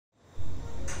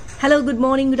Hello, good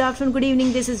morning, good afternoon, good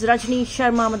evening. This is Rajani,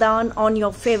 Sharma, Madan on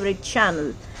your favorite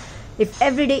channel. If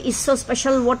every day is so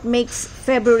special, what makes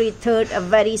February 3rd a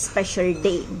very special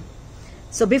day?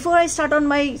 So before I start on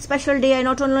my special day, I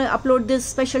not only upload this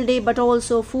special day but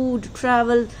also food,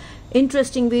 travel,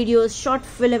 interesting videos, short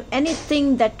film,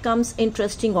 anything that comes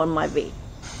interesting on my way.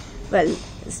 Well,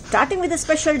 starting with the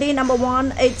special day number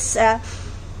one, it's a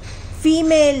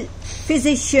Female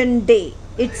Physician Day.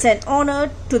 It's an honor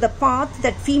to the path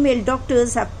that female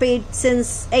doctors have paid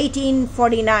since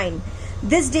 1849.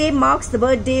 This day marks the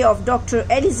birthday of Dr.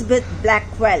 Elizabeth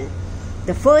Blackwell,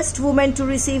 the first woman to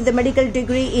receive the medical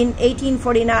degree in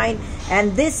 1849,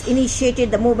 and this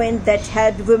initiated the movement that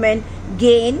helped women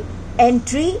gain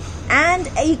entry and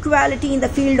equality in the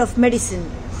field of medicine.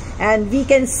 And we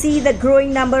can see the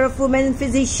growing number of women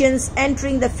physicians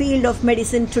entering the field of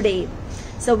medicine today.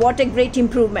 So what a great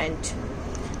improvement.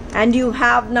 And you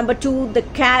have number two, the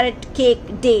carrot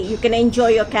cake day. You can enjoy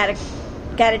your carrot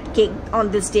cake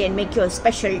on this day and make your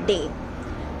special day.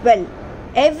 Well,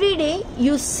 every day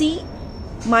you see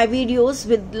my videos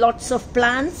with lots of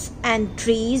plants and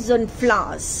trees and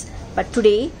flowers. But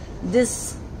today,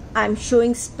 this I'm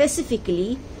showing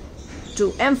specifically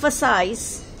to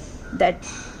emphasize that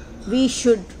we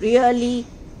should really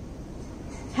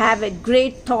have a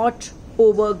great thought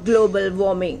over global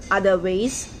warming.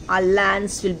 Otherwise, our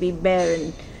lands will be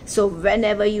barren. So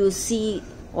whenever you see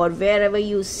or wherever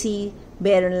you see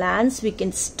barren lands, we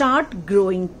can start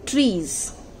growing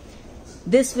trees.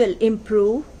 This will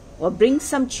improve or bring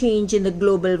some change in the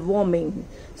global warming.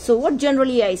 So what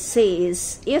generally I say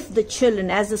is, if the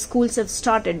children, as the schools have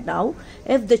started now,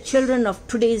 if the children of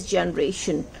today's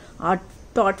generation are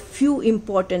taught few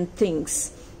important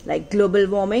things like global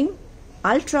warming,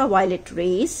 ultraviolet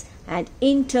rays, and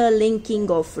interlinking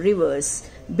of rivers,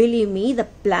 believe me, the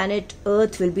planet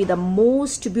Earth will be the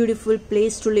most beautiful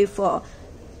place to live for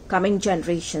coming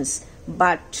generations.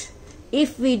 But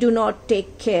if we do not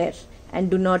take care and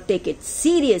do not take it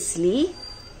seriously,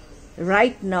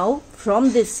 right now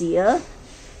from this year,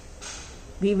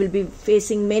 we will be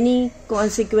facing many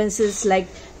consequences, like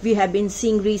we have been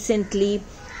seeing recently,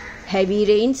 heavy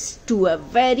rains to a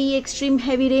very extreme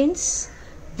heavy rains.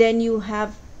 Then you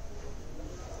have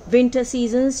winter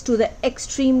seasons to the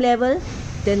extreme level,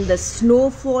 then the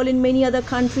snowfall in many other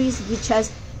countries which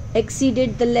has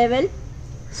exceeded the level,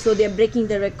 so they are breaking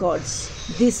the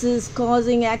records. This is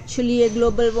causing actually a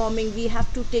global warming. We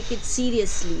have to take it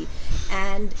seriously,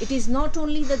 and it is not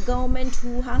only the government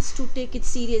who has to take it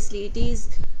seriously, it is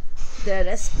the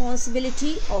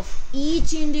responsibility of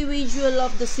each individual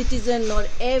of the citizen, or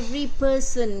every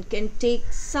person can take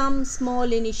some small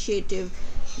initiative,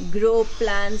 grow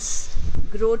plants,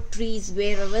 grow trees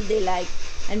wherever they like,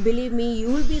 and believe me, you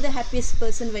will be the happiest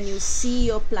person when you see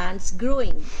your plants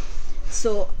growing.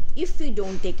 So if we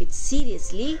don't take it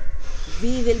seriously,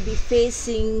 we will be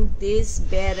facing these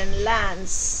barren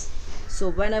lands.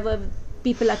 So whenever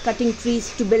people are cutting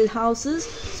trees to build houses,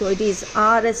 so it is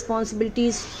our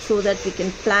responsibilities so that we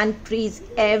can plant trees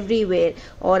everywhere,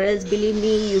 or else believe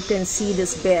me, you can see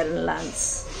this barren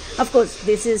lands. Of course,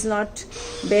 this is not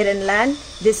barren land.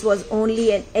 This was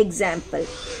only an example.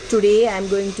 Today I am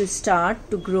going to start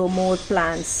to grow more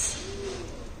plants.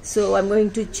 So I'm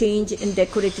going to change and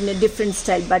decorate in a different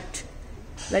style. But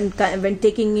when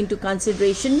taking into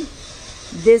consideration,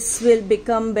 this will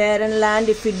become barren land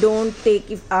if we don't take,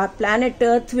 if our planet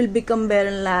Earth will become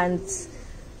barren lands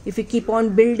if we keep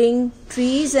on building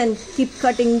trees and keep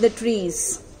cutting the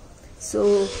trees.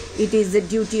 So it is the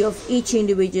duty of each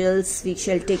individual. We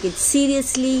shall take it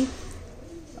seriously.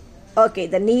 Okay,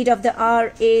 the need of the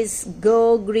hour is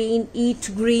go green, eat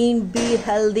green, be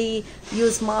healthy,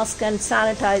 use mask and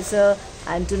sanitizer,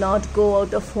 and do not go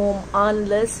out of home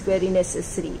unless very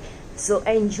necessary. So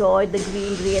enjoy the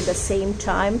greenery at the same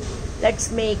time.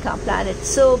 Let's make our planet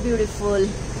so beautiful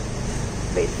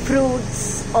with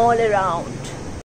fruits all around.